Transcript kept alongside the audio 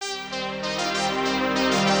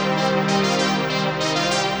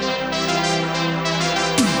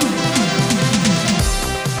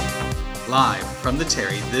the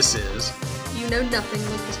Terry, this is You Know Nothing,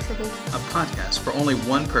 Lucas Tribble. a podcast for only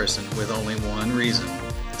one person with only one reason.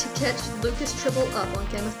 To catch Lucas Tribble up on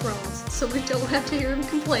Game of Thrones, so we don't have to hear him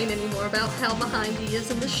complain anymore about how behind he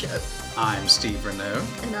is in the show. I'm Steve Renaud.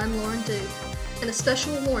 And I'm Lauren Duke. And a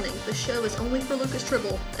special warning, the show is only for Lucas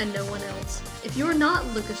Tribble and no one else. If you're not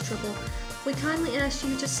Lucas Tribble, we kindly ask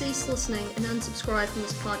you to cease listening and unsubscribe from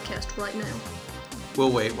this podcast right now.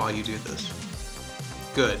 We'll wait while you do this.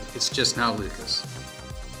 Good, it's just now Lucas.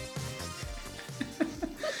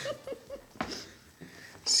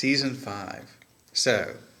 Season 5.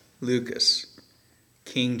 So, Lucas,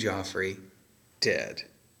 King Joffrey, dead.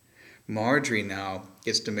 Marjorie now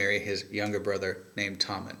gets to marry his younger brother named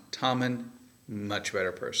Tommen. Tommen, much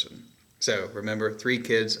better person. So, remember, 3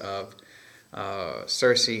 kids of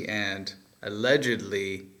Cersei and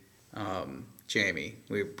allegedly Jaime.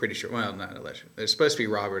 We're pretty sure, well, not allegedly. There's supposed to be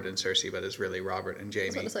Robert and Cersei, but it's really Robert and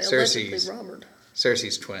Jaime. I was about to say, allegedly Robert.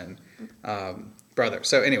 Cersei's twin brother.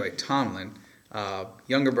 So anyway, Tommen,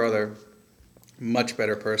 younger brother, much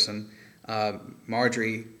better person.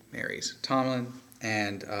 Marjorie marries Tommen,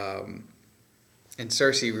 and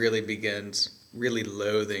Cersei really begins really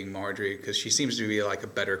loathing Marjorie because she seems to be like a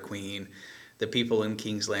better queen. The people in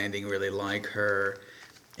King's Landing really like her.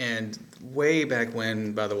 And way back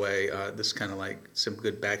when, by the way, this is kind of like some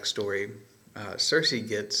good backstory. Cersei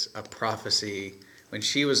gets a prophecy when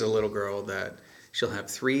she was a little girl that she'll have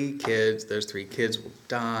 3 kids. Those 3 kids will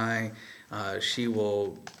die. She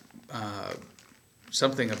will,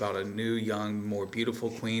 something about a new, young, more beautiful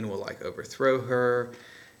queen will like overthrow her.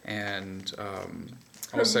 And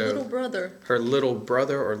also Her little brother. Her little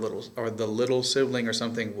brother or the little sibling or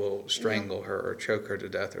something will strangle her or choke her to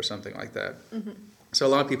death or something like that. Mm-hmm. So a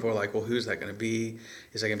lot of people are like, well, who's that going to be?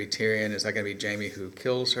 Is that going to be Tyrion? Is that going to be Jaime who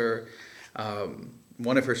kills her?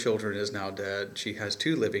 One of her children is now dead. She has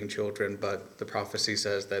 2 living children, but the prophecy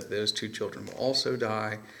says that those 2 children will also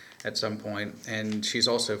die at some point. And she's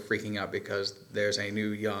also freaking out because there's a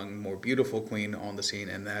new, young, more beautiful queen on the scene,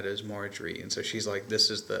 and that is Marjorie. And so she's like, this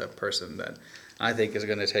is the person that I think is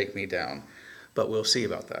going to take me down. But we'll see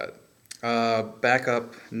about that. Back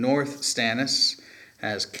up north, Stannis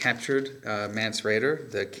has captured Mance Rayder,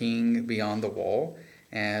 the king beyond the wall,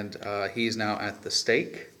 and he's now at the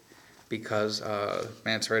stake because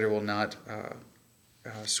Mance Rayder will not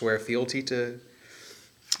swear fealty to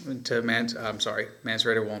Mance. Mance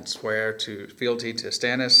Rayder won't swear to fealty to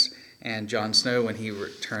Stannis, and Jon Snow, when he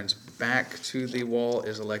returns back to the wall,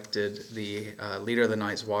 is elected the leader of the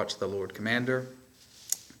Night's Watch, the Lord Commander,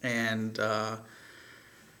 and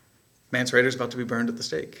Mance Rayder's about to be burned at the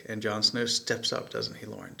stake, and Jon Snow steps up, doesn't he,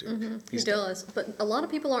 Lauren Duke? Mm-hmm. He does, but a lot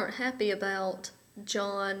of people aren't happy about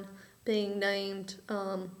Jon being named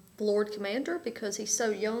Lord Commander because he's so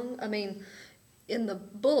young. I mean, in the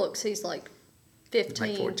books, he's like 15.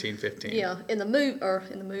 Like 14, 15. Yeah, in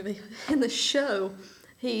the show,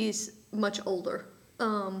 he's much older.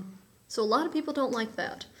 So a lot of people don't like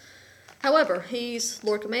that. However, he's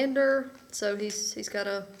Lord Commander, so he's got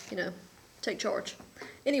to, take charge.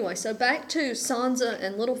 Anyway, so back to Sansa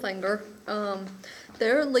and Littlefinger.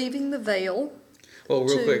 They're leaving the Vale. Well,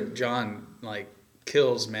 real quick, Jon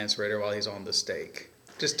kills Mance Rayder while he's on the stake,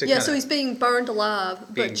 just to so he's being burned alive,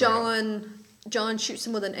 but Jon shoots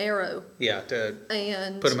him with an arrow. Yeah,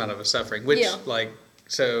 and put him out of his suffering. Which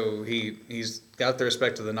so he's got the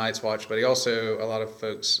respect of the Night's Watch, but he also, a lot of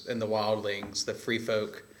folks in the wildlings, the free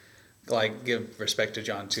folk, give respect to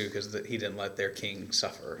Jon too, because he didn't let their king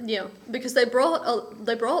suffer. Yeah, because they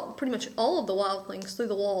brought pretty much all of the wildlings through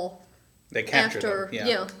the wall. They captured them.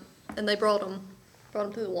 Yeah, and they brought them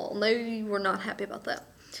through the wall, and they were not happy about that.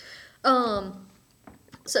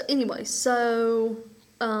 So anyway, so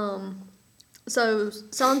Sansa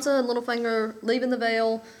and Littlefinger leaving the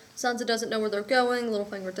Vale. Sansa doesn't know where they're going.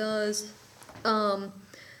 Littlefinger does.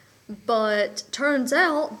 But turns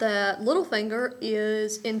out that Littlefinger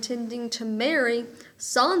is intending to marry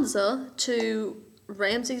Sansa to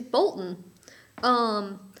Ramsay Bolton,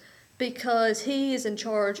 because he is in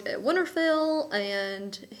charge at Winterfell,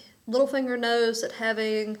 and Littlefinger knows that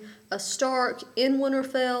having a Stark in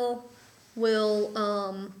Winterfell will,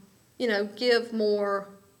 give more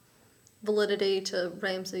validity to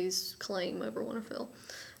Ramsay's claim over Winterfell.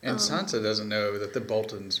 And Sansa doesn't know that the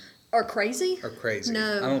Boltons are crazy?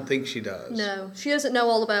 No. I don't think she does. No. She doesn't know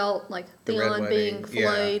all about, Theon being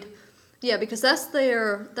filleted. Yeah, because that's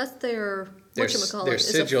their whatchamacallit, their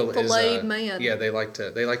sigil is a filleted is man. Yeah, they like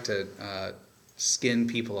to skin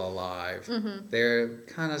people alive. Mm-hmm. They're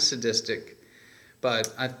kind of sadistic,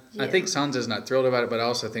 But I Yeah. think Sansa's not thrilled about it, but I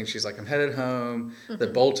also think she's like, I'm headed home. The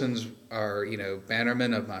Boltons are,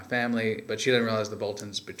 bannermen of my family, but she didn't realize the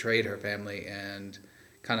Boltons betrayed her family and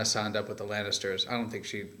kind of signed up with the Lannisters. I don't think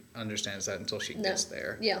she understands that until she gets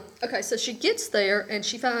there. Yeah. Okay, so she gets there and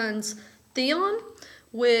she finds Theon,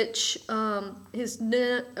 which his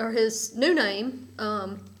new name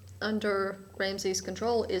under Ramsay's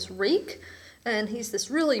control is Reek, and he's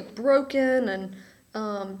this really broken and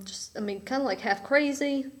kind of like half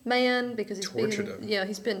crazy man because he's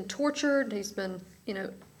he's been tortured. He's been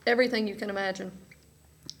everything you can imagine.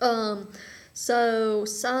 So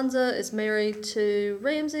Sansa is married to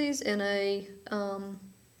Ramses in a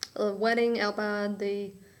wedding out by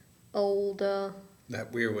the old that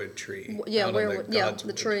weirwood tree.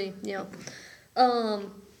 The tree,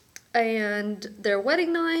 and their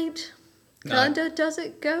wedding night kinda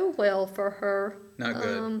doesn't go well for her. Not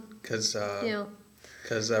good, because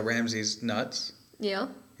Ramsay's nuts. Yeah.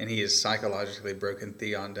 And he has psychologically broken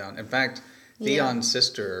Theon down. In fact, Theon's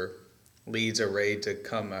sister leads a raid to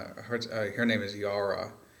come. Her name is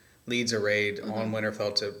Yara. Leads a raid on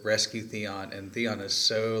Winterfell to rescue Theon, and Theon is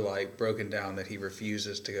so broken down that he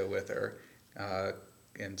refuses to go with her,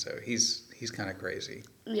 and so he's kind of crazy.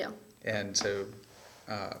 Yeah. And so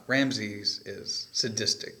Ramses is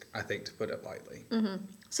sadistic, I think, to put it lightly. Mm-hmm.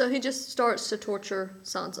 So he just starts to torture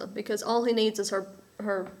Sansa because all he needs is her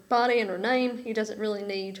body and her name. He doesn't really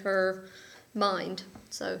need her mind.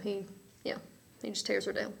 So he just tears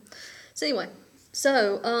her down. So anyway,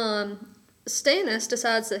 Stannis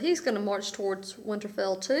decides that he's going to march towards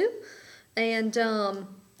Winterfell too, and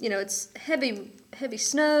it's heavy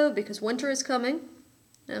snow because winter is coming.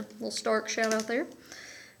 Little Stark shout out there.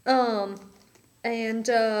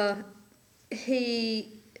 He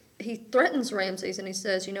threatens Ramses and he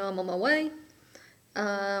says, I'm on my way.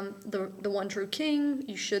 The one true king,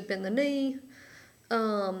 you should bend the knee.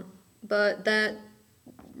 But that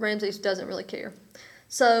Ramses doesn't really care.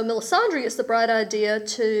 So Melisandre gets the bright idea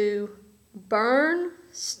to burn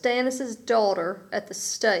Stannis' daughter at the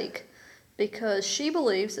stake because she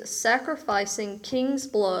believes that sacrificing king's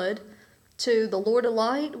blood to the Lord of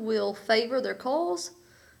Light will favor their cause.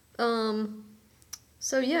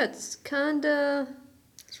 It's kind of...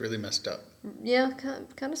 It's really messed up. Yeah,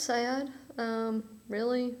 kind of sad.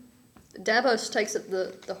 Really. Davos takes it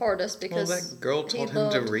the hardest because... Well, that girl taught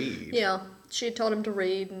him to read. Yeah, she had taught him to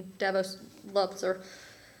read, and Davos loves her.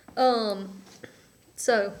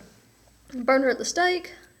 So, burn her at the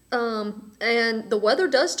stake. And the weather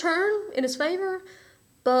does turn in his favor,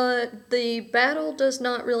 but the battle does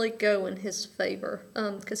not really go in his favor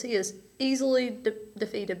because he is easily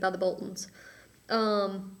defeated by the Boltons.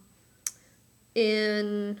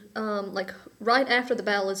 Right after the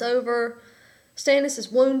battle is over, Stannis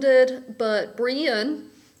is wounded, but Brienne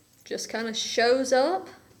just kind of shows up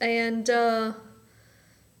and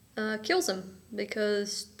kills him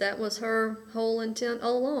because that was her whole intent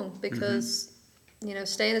all along. Because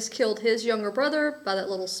Stannis killed his younger brother by that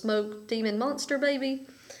little smoke demon monster baby,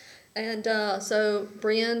 and so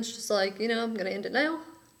Brienne's just like, I'm gonna end it now.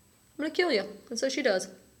 I'm gonna kill you, and so she does.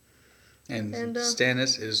 And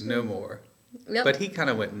Stannis is no more. Yep. But he kind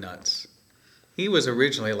of went nuts. He was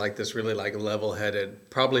originally this really level-headed,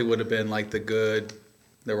 probably would have been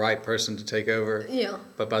the right person to take over. Yeah.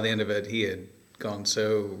 But by the end of it, he had gone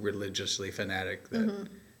so religiously fanatic that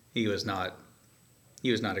he was not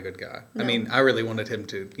a good guy. No. I mean, I really wanted him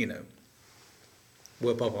to,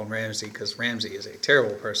 whip up on Ramsay because Ramsay is a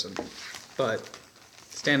terrible person. But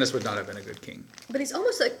Stannis would not have been a good king. But he's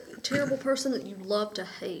almost a terrible person that you love to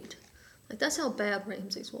hate. That's how bad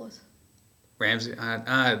Ramses was. Ramsay,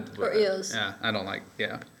 Or is. Yeah, I don't like,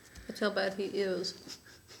 yeah. That's how bad he is.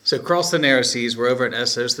 So across the narrow seas, we're over at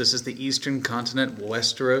Essos. This is the eastern continent.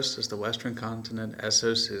 Westeros is the western continent.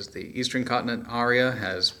 Essos is the eastern continent. Arya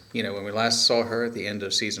has, when we last saw her at the end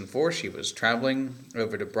of season 4, she was traveling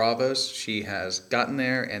over to Braavos. She has gotten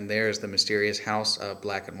there, and there's the mysterious House of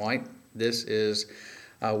Black and White. This is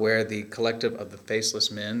where the collective of the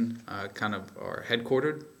Faceless Men kind of are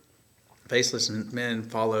headquartered. Faceless men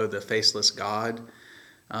follow the Faceless God,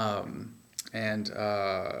 and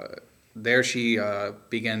there she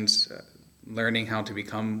begins learning how to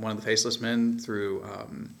become one of the Faceless Men through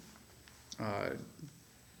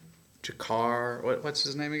Jakar. What's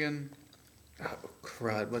his name again? Oh,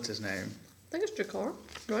 crud, what's his name? I think it's Jakar,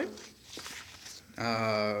 right?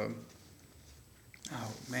 Oh,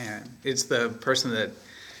 man. It's the person that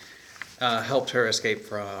helped her escape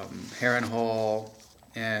from Harrenhal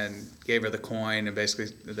and gave her the coin and basically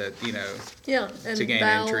that, and to gain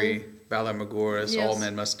entry. Valar Morghulis, Yes. all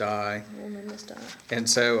men must die. All men must die. And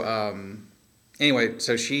so, anyway,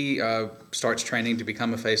 so she starts training to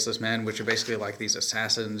become a faceless man, which are basically like these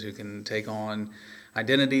assassins who can take on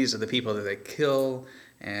identities of the people that they kill.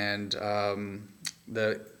 And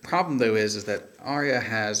the problem, though, is that Arya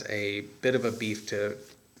has a bit of a beef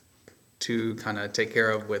to kind of take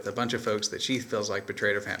care of with a bunch of folks that she feels like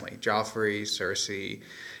betrayed her family. Joffrey, Cersei,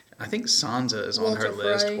 I think Sansa is on her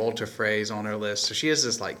list. Frey. Walter Frey is on her list. So she has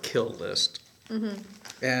this like kill list.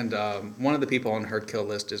 And one of the people on her kill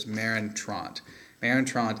list is Meryn Trant. Meryn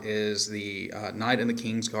Trant is the knight in the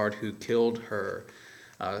Kingsguard who killed her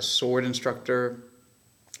sword instructor,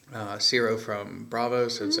 Ciro from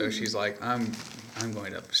Bravos. And so she's like, I'm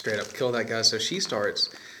going to straight up kill that guy. So she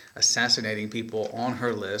starts assassinating people on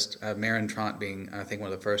her list, Meryn Trant being, I think,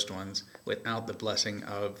 one of the first ones, without the blessing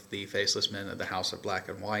of the faceless men of the House of Black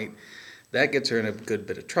and White. That gets her in a good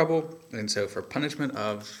bit of trouble, and so for punishment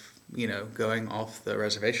of, going off the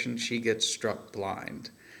reservation, she gets struck blind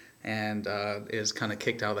and is kind of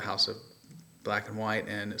kicked out of the House of Black and White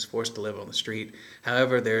and is forced to live on the street.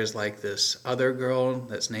 However, there's like this other girl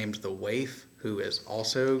that's named the Waif, who is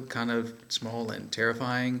also kind of small and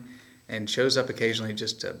terrifying, and shows up occasionally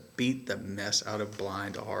just to beat the mess out of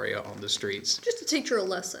blind Arya on the streets. Just to teach her a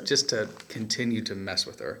lesson. Just to continue to mess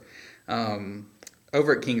with her.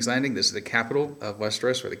 Over at King's Landing, this is the capital of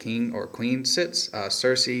Westeros where the king or queen sits.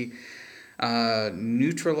 Cersei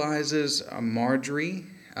neutralizes Marjorie,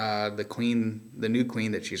 the new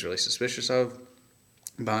queen that she's really suspicious of,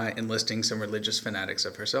 by enlisting some religious fanatics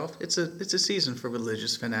of herself. It's a season for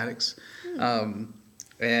religious fanatics.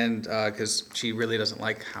 And because she really doesn't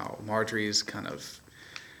like how Marjorie is kind of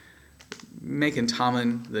making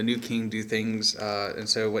Tommen, the new king, do things. And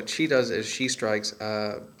so what she does is she strikes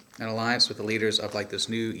an alliance with the leaders of like this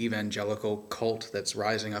new evangelical cult that's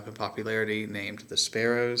rising up in popularity named the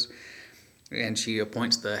Sparrows. And she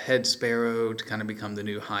appoints the head sparrow to kind of become the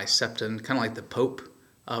new high septon, kind of like the Pope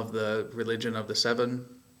of the religion of the Seven.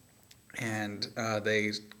 And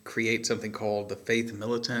they create something called the Faith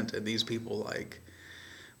Militant, and these people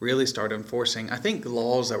really start enforcing, I think,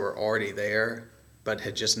 laws that were already there, but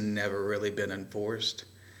had just never really been enforced.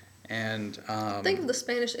 And think of the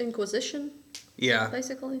Spanish Inquisition. Yeah.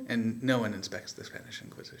 Basically. And no one inspects the Spanish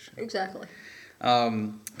Inquisition. Exactly.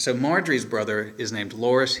 So Marjorie's brother is named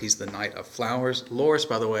Loras. He's the Knight of Flowers. Loras,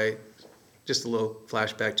 by the way, just a little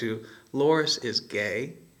flashback to, Loras is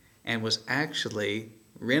gay and was actually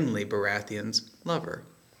Renly Baratheon's lover.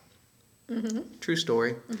 Mm-hmm. True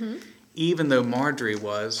story. Mm-hmm. Even though Marjorie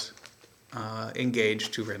was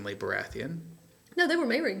engaged to Renly Baratheon. No, they were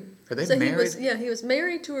married. Are they married? He was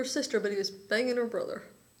married to her sister, but he was banging her brother.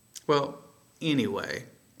 Well, anyway,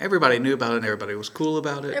 everybody knew about it and everybody was cool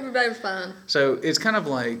about it. Everybody was fine. So it's kind of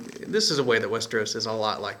like, this is a way that Westeros is a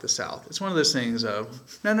lot like the South. It's one of those things of,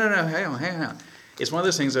 no, hang on. It's one of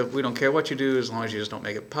those things of, we don't care what you do as long as you just don't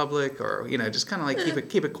make it public, or, just kind of like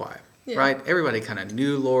keep it quiet, yeah. Right? Everybody kind of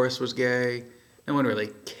knew Loras was gay. No one really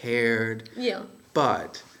cared. Yeah.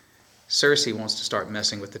 But Cersei wants to start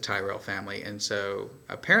messing with the Tyrell family, and so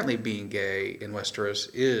apparently being gay in Westeros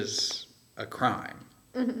is a crime.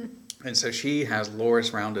 Mm-hmm. And so she has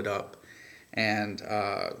Loras rounded up and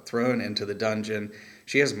thrown into the dungeon.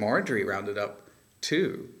 She has Marjorie rounded up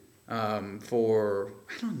too for,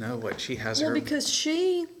 I don't know what she has. Well, because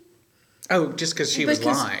she... Oh, just because she was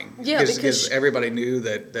lying. Yeah, because everybody knew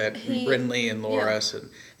that Renly and Loras and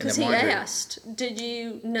that Marjorie... Because he asked, did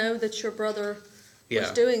you know that your brother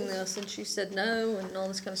was doing this? And she said no and all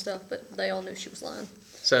this kind of stuff, but they all knew she was lying.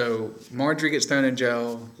 So Marjorie gets thrown in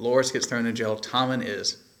jail, Loras gets thrown in jail, Tommen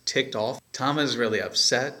is ticked off. Tommen is really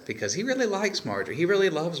upset because he really likes Marjorie. He really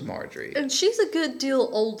loves Marjorie. And she's a good deal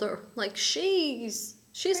older.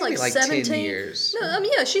 She's maybe like 17. 10 years. No, I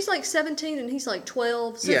mean, yeah, she's like 17 and he's like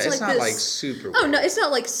 12. So it's not like super weird. Oh, no, it's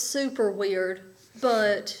not like super weird.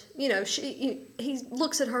 But, he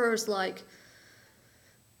looks at her as like...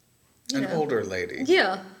 An older lady.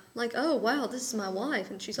 Yeah. Like, oh, wow, this is my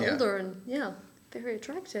wife. And she's older and, very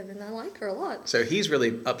attractive. And I like her a lot. So he's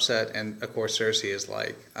really upset. And, of course, Cersei is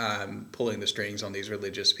like, I'm pulling the strings on these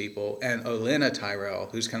religious people. And Olenna Tyrell,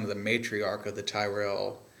 who's kind of the matriarch of the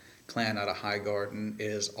Tyrell clan out of Highgarden,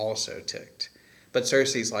 is also ticked. But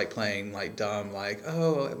Cersei's like playing like dumb, like,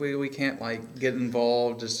 oh, we can't like get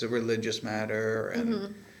involved, it's a religious matter. And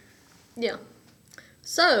mm-hmm. Yeah.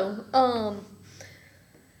 So,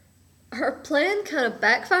 her plan kind of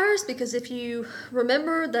backfires because if you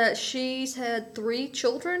remember that she's had 3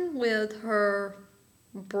 children with her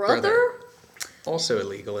brother. Also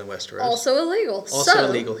illegal in Westeros. Also illegal. Also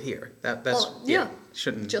illegal here. That's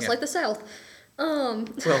shouldn't just like the South. Well,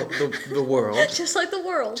 the world. Just like the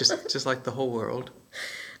world. Just like the whole world.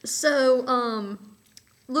 So,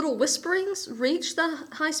 little whisperings reach the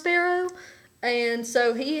High Sparrow, and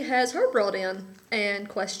so he has her brought in and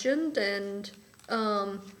questioned, and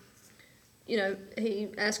he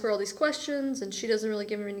asks her all these questions, and she doesn't really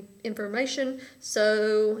give him any information,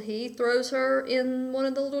 so he throws her in one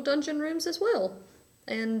of the little dungeon rooms as well.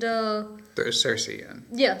 And There's Cersei in.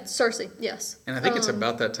 yeah, Cersei, yes. And I think it's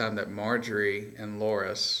about that time that Marjorie and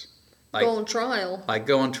Loras Go on trial.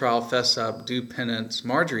 go on trial, fess up, do penance.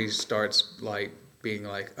 Marjorie starts being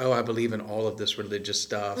like, "Oh, I believe in all of this religious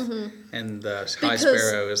stuff," and the High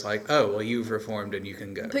Sparrow is like, "Oh, well, you've reformed and you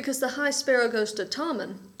can go." Because the High Sparrow goes to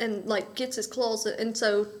Tommen and gets his claws, and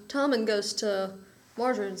so Tommen goes to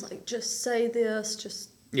Marjorie and's like, "Just say this, just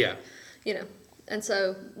Yeah, and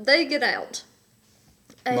so they get out.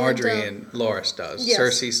 And, Marjorie and Loras does. yes.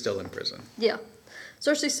 Cersei's still in prison. Yeah,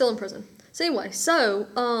 Cersei's still in prison. So anyway,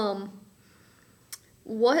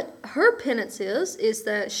 what her penance is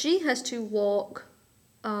that she has to walk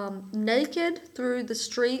naked through the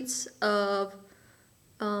streets of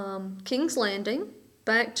King's Landing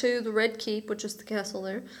back to the Red Keep, which is the castle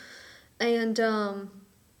there, and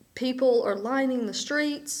people are lining the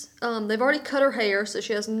streets. They've already cut her hair, so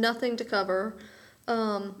she has nothing to cover.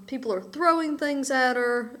 People are throwing things at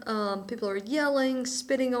her. People are yelling,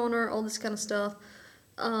 spitting on her, all this kind of stuff.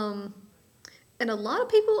 And a lot of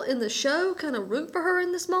people in the show kind of root for her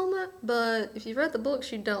in this moment, but if you've read the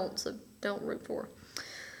books, you don't, so don't root for her.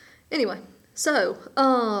 Anyway, so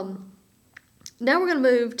now we're going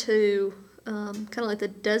to move to kind of like the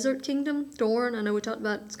Desert Kingdom, Dorne. I know we talked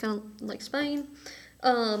about it's kind of like Spain.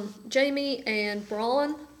 Jaime and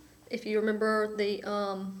Bronn, if you remember the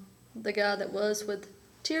guy that was with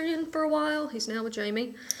Tyrion for a while, he's now with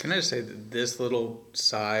Jaime. Can I just say that this little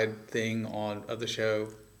side thing of the show,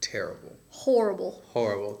 terrible.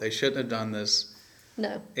 Horrible. They shouldn't have done this.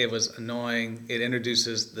 No. It was annoying. It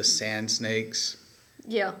introduces the sand snakes.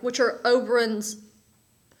 Yeah, which are Oberyn's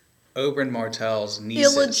Martell's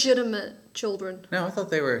nieces. illegitimate children. No, I thought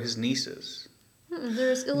they were his nieces.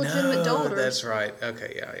 There's illegitimate daughters. That's right.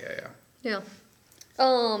 Okay, yeah. Yeah.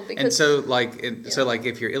 Because And so,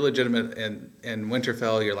 if you're illegitimate in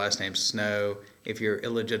Winterfell, your last name's Snow. If you're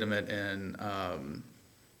illegitimate in,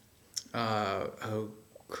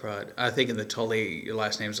 crud, I think in the Tully, your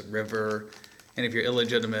last name's River, and if you're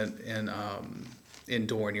illegitimate in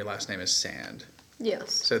Dorne, your last name is Sand.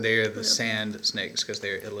 yes. So they're the Sand Snakes because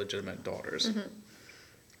they're illegitimate daughters.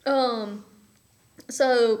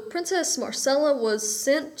 So Princess Marcella was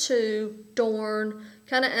sent to Dorne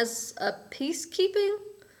kind of as a peacekeeping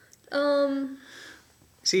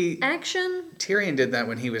See, action. Tyrion did that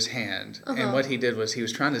when he was Hand, and what he did was he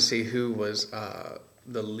was trying to see who was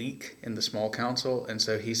the leak in the small council, and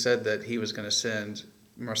so he said that he was going to send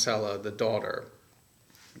Marcella, the daughter,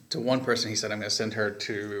 to one person. He said, I'm going to send her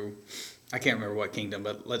to, I can't remember what kingdom,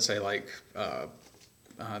 but let's say the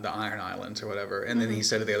Iron Islands or whatever. And then he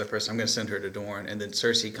said to the other person, I'm going to send her to Dorne. And then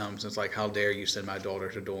Cersei comes and it's like, how dare you send my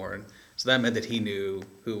daughter to Dorne? So that meant that he knew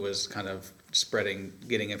who was kind of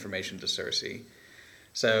getting information to Cersei.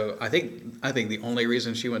 So I think the only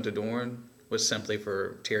reason she went to Dorne was simply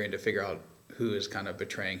for Tyrion to figure out who is kind of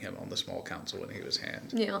betraying him on the small council when he was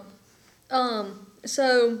Hand. Yeah.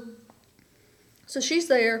 So she's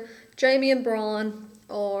there. Jaime and Bronn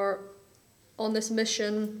are on this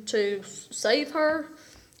mission to save her,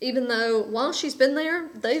 even though while she's been there,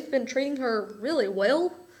 they've been treating her really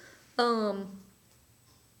well. There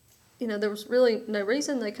was really no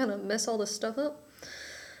reason. They kind of mess all this stuff up.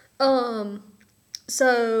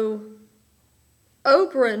 So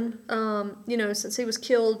Oberyn, since he was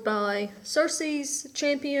killed by Cersei's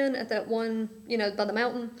champion at that one, by the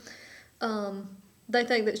mountain, they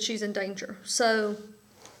think that she's in danger. So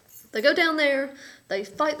they go down there, they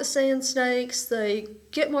fight the sand snakes, they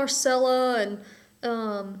get Marcella,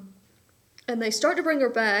 and they start to bring her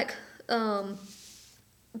back. But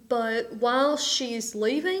while she's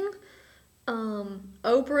leaving,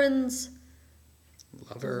 Oberyn's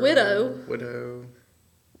widow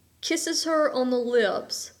kisses her on the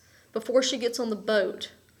lips before she gets on the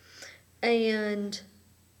boat. And,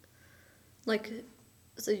 you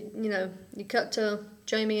cut to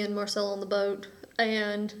Jaime and Marcella on the boat,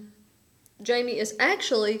 and Jaime is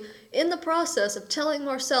actually in the process of telling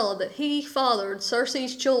Marcella that he fathered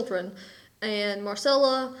Cersei's children, and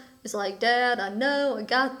Marcella is like, Dad, I know, I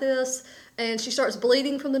got this, and she starts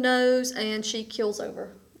bleeding from the nose, and she keels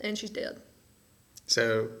over, and she's dead.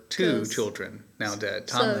 So 2 children now dead.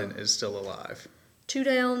 Tommen is still alive. 2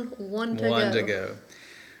 down, 1 to go. 1 to go.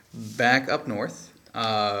 Back up north,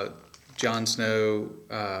 Jon Snow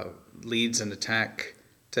leads an attack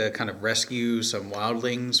to kind of rescue some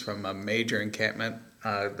wildlings from a major encampment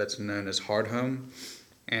that's known as Hardhome.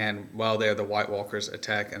 And while there, the White Walkers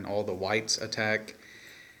attack and all the Whites attack.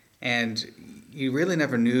 And you really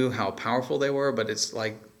never knew how powerful they were, but it's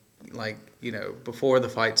like before the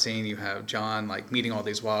fight scene, you have Jon like meeting all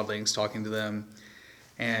these wildlings, talking to them,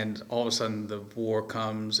 and all of a sudden the war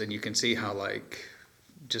comes, and you can see how like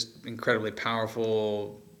just incredibly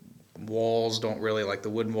powerful walls don't really, like the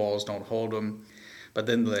wooden walls don't hold them. But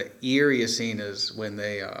then the eeriest scene is when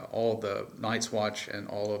they all the Night's Watch and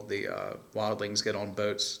all of the wildlings get on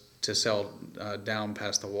boats to sail down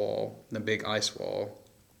past the wall, the big ice wall.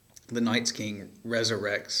 The Night's King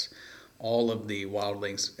resurrects all of the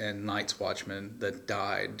wildlings and Night's Watchmen that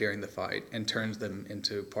died during the fight and turns them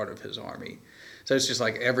into part of his army. So it's just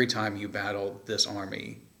like every time you battle this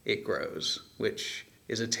army, it grows, which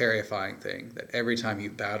is a terrifying thing, that every time you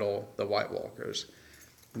battle the White Walkers,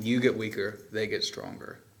 you get weaker, they get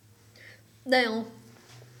stronger. Now,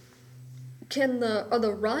 are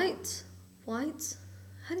the whites?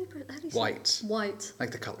 How do you say Whites. Whites.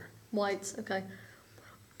 Like the color. Whites, okay.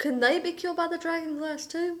 Can they be killed by the dragon glass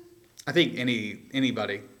too? I think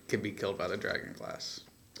anybody can be killed by the dragon glass.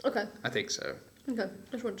 Okay. I think so. Okay,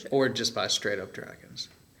 just want to check. Or just by straight up dragons.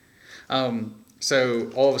 So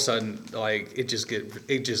all of a sudden, like it just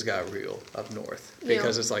got real up north,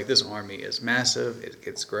 because it's like this army is massive, it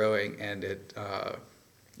gets growing, and it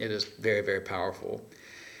is very, very powerful.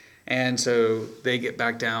 And so they get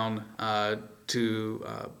back down to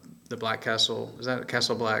the Black Castle. Is that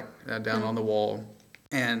Castle Black down on the wall?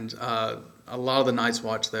 And a lot of the Night's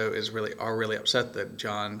Watch though are really upset that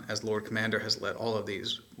Jon, as Lord Commander, has let all of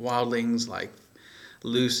these wildlings like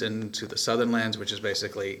loose into the southern lands, which is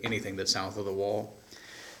basically anything that's south of the wall.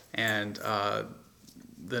 And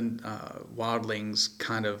the wildlings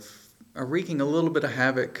kind of are wreaking a little bit of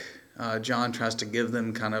havoc. Jon tries to give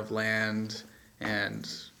them kind of land,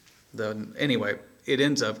 and anyway, it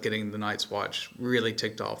ends up getting the Night's Watch really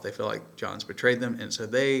ticked off. They feel like Jon's betrayed them, and so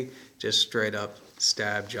they just straight up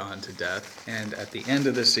stab Jon to death. And at the end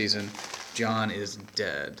of this season, Jon is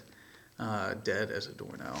dead as a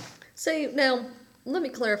doornail. See, now, let me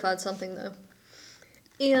clarify something though.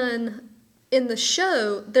 In the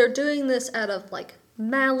show, they're doing this out of like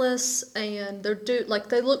malice, and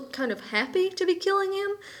they look kind of happy to be killing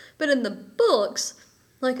him. But in the books,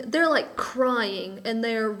 like they're like crying, and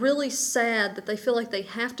they're really sad that they feel like they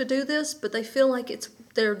have to do this, but they feel like it's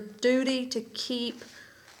their duty to keep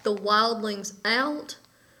the wildlings out,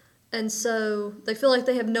 and so they feel like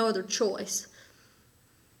they have no other choice.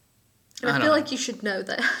 And I feel like you should know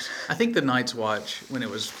that. I think the Night's Watch, when it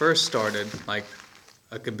was first started, like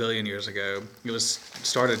a gabillion years ago, it was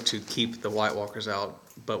started to keep the White Walkers out.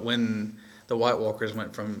 But when the White Walkers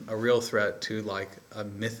went from a real threat to like a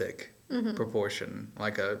mythic proportion,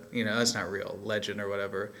 like that's not real, legend or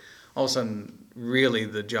whatever, all of a sudden, really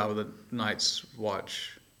the job of the Night's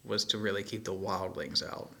Watch was to really keep the wildlings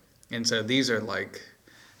out. And so these are like,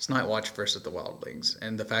 it's Night Watch versus the wildlings.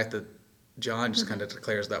 And the fact that Jon just kind of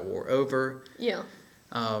declares that war over. Yeah.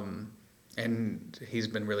 And he's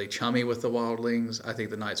been really chummy with the wildlings. I think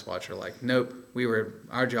the Night's Watch are like, nope,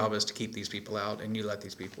 our job is to keep these people out, and you let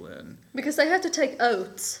these people in. Because they have to take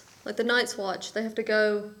oaths. Like the Night's Watch, they have to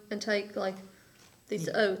go and take like these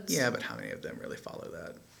oaths. Yeah, but how many of them really follow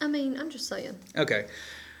that? I mean, I'm just saying. Okay.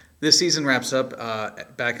 This season wraps up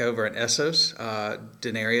back over in Essos.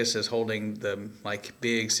 Daenerys is holding the like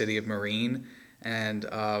big city of Meereen, and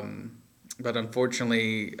but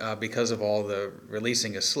unfortunately, because of all the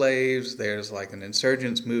releasing of slaves, there's like an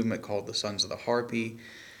insurgents movement called the Sons of the Harpy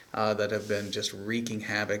that have been just wreaking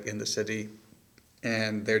havoc in the city.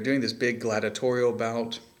 And they're doing this big gladiatorial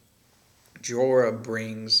bout. Jorah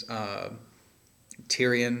brings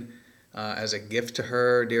Tyrion as a gift to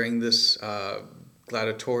her during this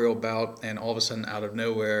gladiatorial bout, and all of a sudden, out of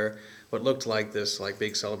nowhere, what looked like this like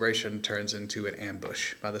big celebration turns into an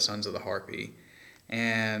ambush by the Sons of the Harpy.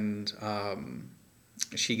 And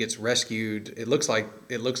she gets rescued. It looks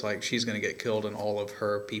like she's going to get killed, and all of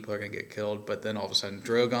her people are going to get killed. But then all of a sudden,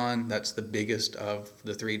 Drogon, that's the biggest of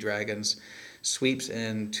the three dragons, sweeps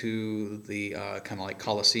into the kind of like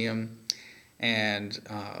Colosseum, and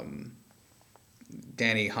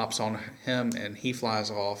Dany hops on him, and he flies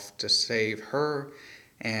off to save her,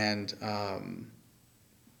 and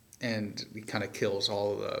he kind of kills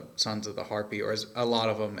all of the Sons of the Harpy, or a lot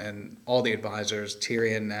of them, and all the advisors,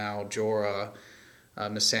 Tyrion now, Jorah,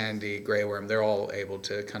 Missandei, Grey Worm, they're all able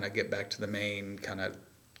to kind of get back to the main kind of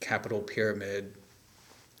capital pyramid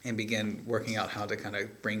and begin working out how to kind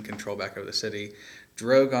of bring control back over the city.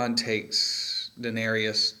 Drogon takes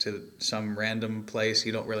Daenerys to some random place.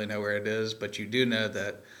 You don't really know where it is, but you do know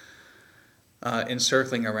that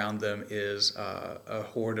Encircling around them is a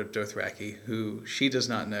horde of Dothraki who she does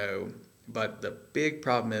not know. But the big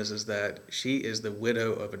problem is that she is the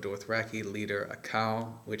widow of a Dothraki leader, a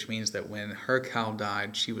cow, which means that when her cow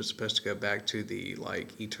died, she was supposed to go back to the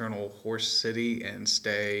eternal horse city and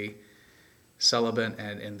stay celibate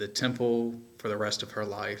and in the temple for the rest of her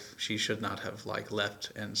life. She should not have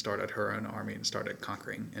left and started her own army and started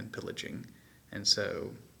conquering and pillaging. And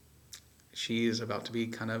so she is about to be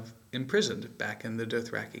kind of imprisoned back in the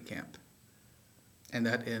Dothraki camp. And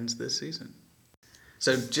that ends this season.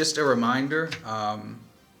 So just a reminder,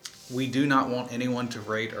 we do not want anyone to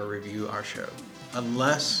rate or review our show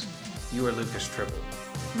unless you are Lucas Tribble.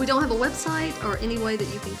 We don't have a website or any way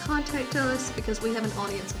that you can contact us because we have an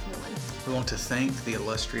audience of one. We want to thank the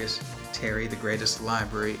illustrious Terry, the greatest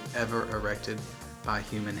library ever erected by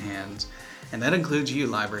human hands. And that includes you,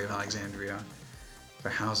 Library of Alexandria, for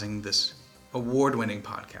housing this award-winning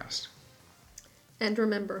podcast. And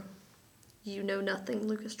remember, you know nothing,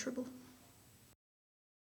 Lucas Tribble.